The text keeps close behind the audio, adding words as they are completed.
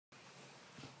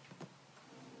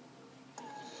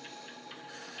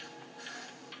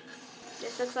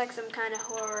looks like some kind of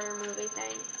horror movie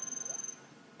thing.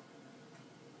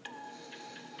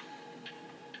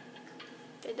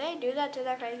 Did they do that to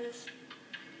their faces?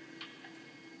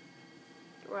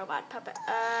 Robot puppet.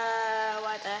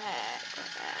 What the heck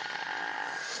was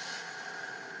that?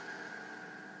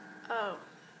 Oh.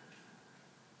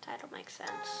 Title makes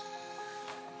sense.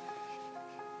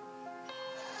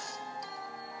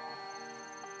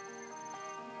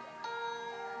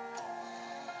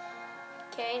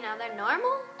 Okay, now they're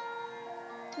normal?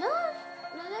 No,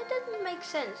 that doesn't make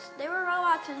sense. They were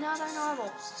robots and now they're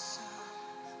normal.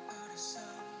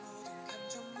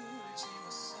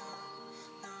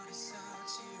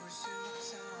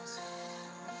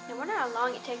 I wonder how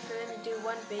long it takes for them to do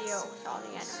one video with all the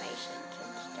animations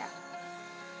and stuff.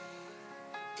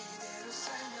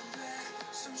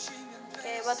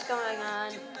 Okay, what's going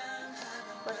on?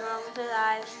 What's wrong with his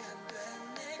eyes?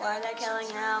 Why are they killing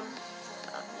him?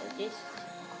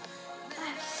 I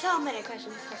have so many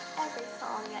questions for every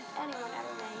song that anyone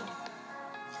ever made.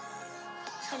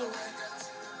 Anyway.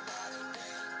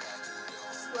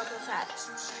 What was that?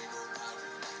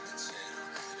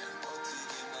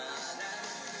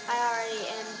 I already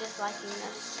am disliking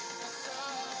this.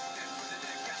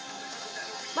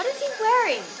 What is he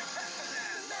wearing?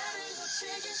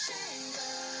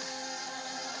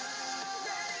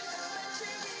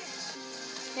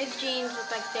 His jeans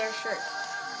look like their shirts,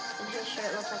 and his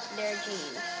shirt looks like their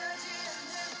jeans.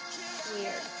 It's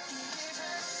weird.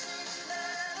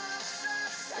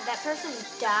 Did that person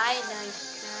die and now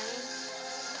he's crying?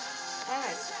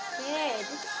 Oh, kid,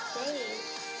 save.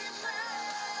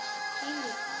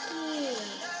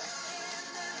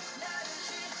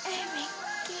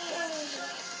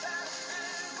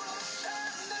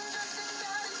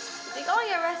 Is he going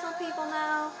to wrestle people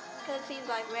now? Because it seems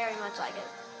like very much like it.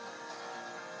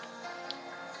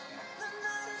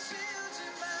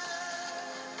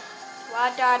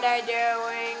 What are they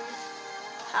doing?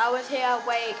 How is he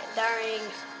awake during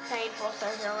painful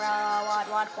surgery?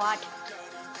 What?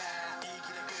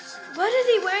 What is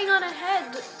he wearing on his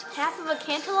head? Half of a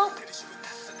cantaloupe?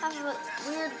 Half of a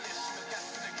weird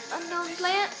unknown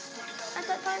plant? At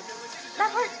that part?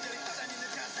 That part?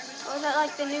 Or is that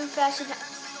like the new fashion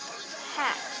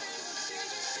hat?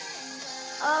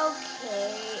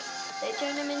 Okay. They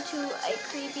turned him into a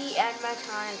creepy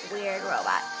animatronic weird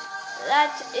robot.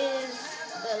 That is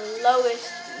the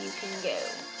lowest you can go.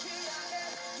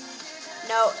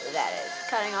 No, that is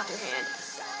cutting off your hand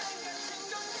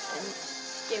and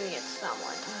giving it to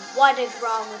someone. What is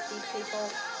wrong with these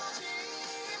people?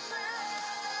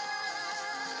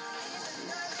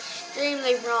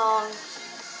 Extremely wrong.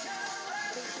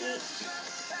 Is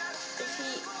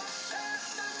he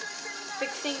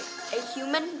fixing a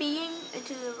human being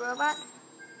into the robot?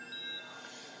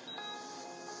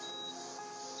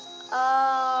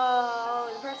 Oh,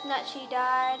 the person that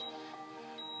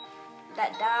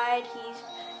died, he's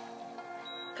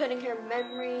putting her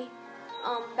memory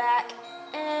back,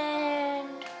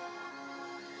 and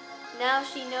now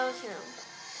she knows him.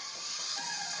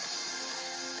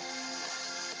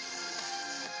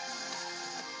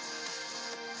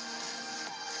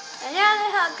 And now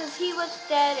they hug because he was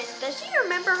dead, and does she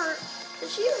remember her?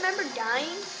 Does she remember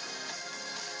dying?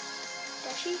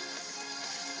 Does she?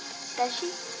 Does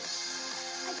she?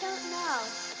 I don't know.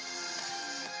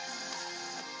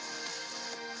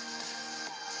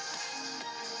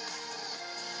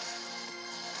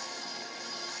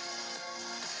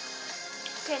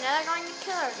 Okay, now they're going to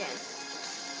kill her again.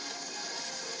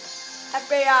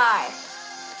 FBI.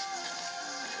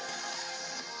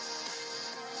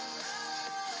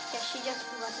 Guess she just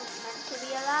wasn't meant to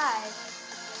be alive.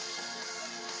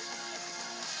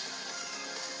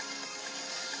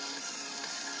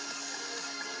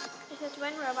 It's a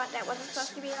twin robot that wasn't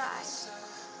supposed to be alive.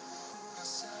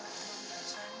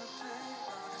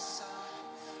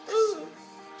 Ooh.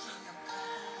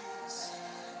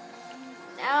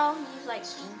 Now he's like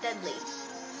deadly.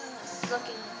 He's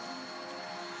looking.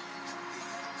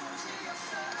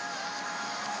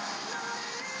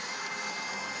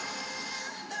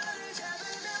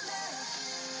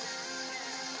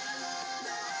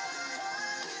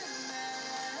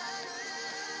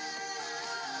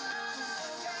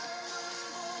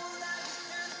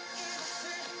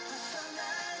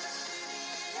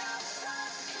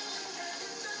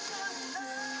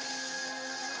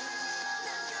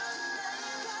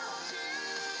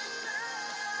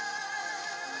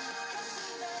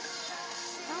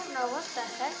 What the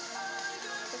heck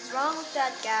is wrong with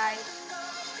that guy?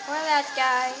 Or that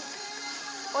guy?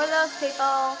 Or those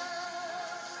people?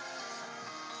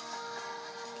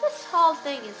 This whole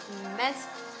thing is messed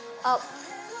up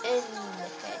in the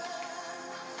head.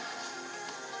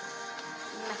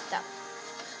 messed up.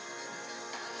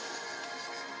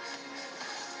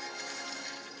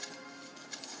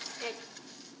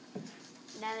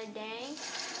 Another day.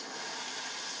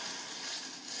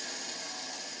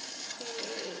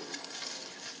 Okay.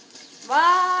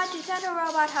 What? Is that a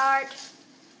robot heart?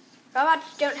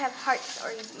 Robots don't have hearts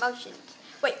or emotions.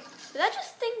 Wait, did that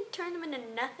just thing turn them into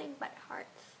nothing but hearts?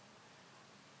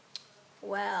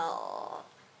 Well,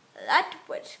 that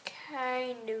was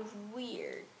kind of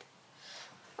weird.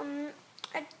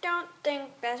 I don't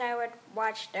think that I would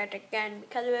watch that again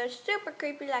because it was super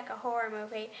creepy like a horror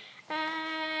movie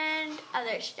and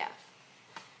other stuff.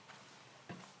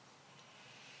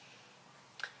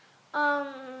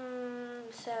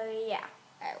 So yeah,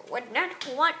 I would not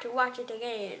want to watch it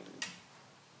again.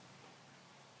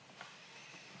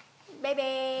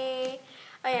 Baby.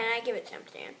 Oh yeah, and I give it some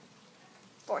stand.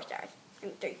 4 stars.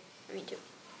 3. 2.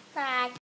 Bye.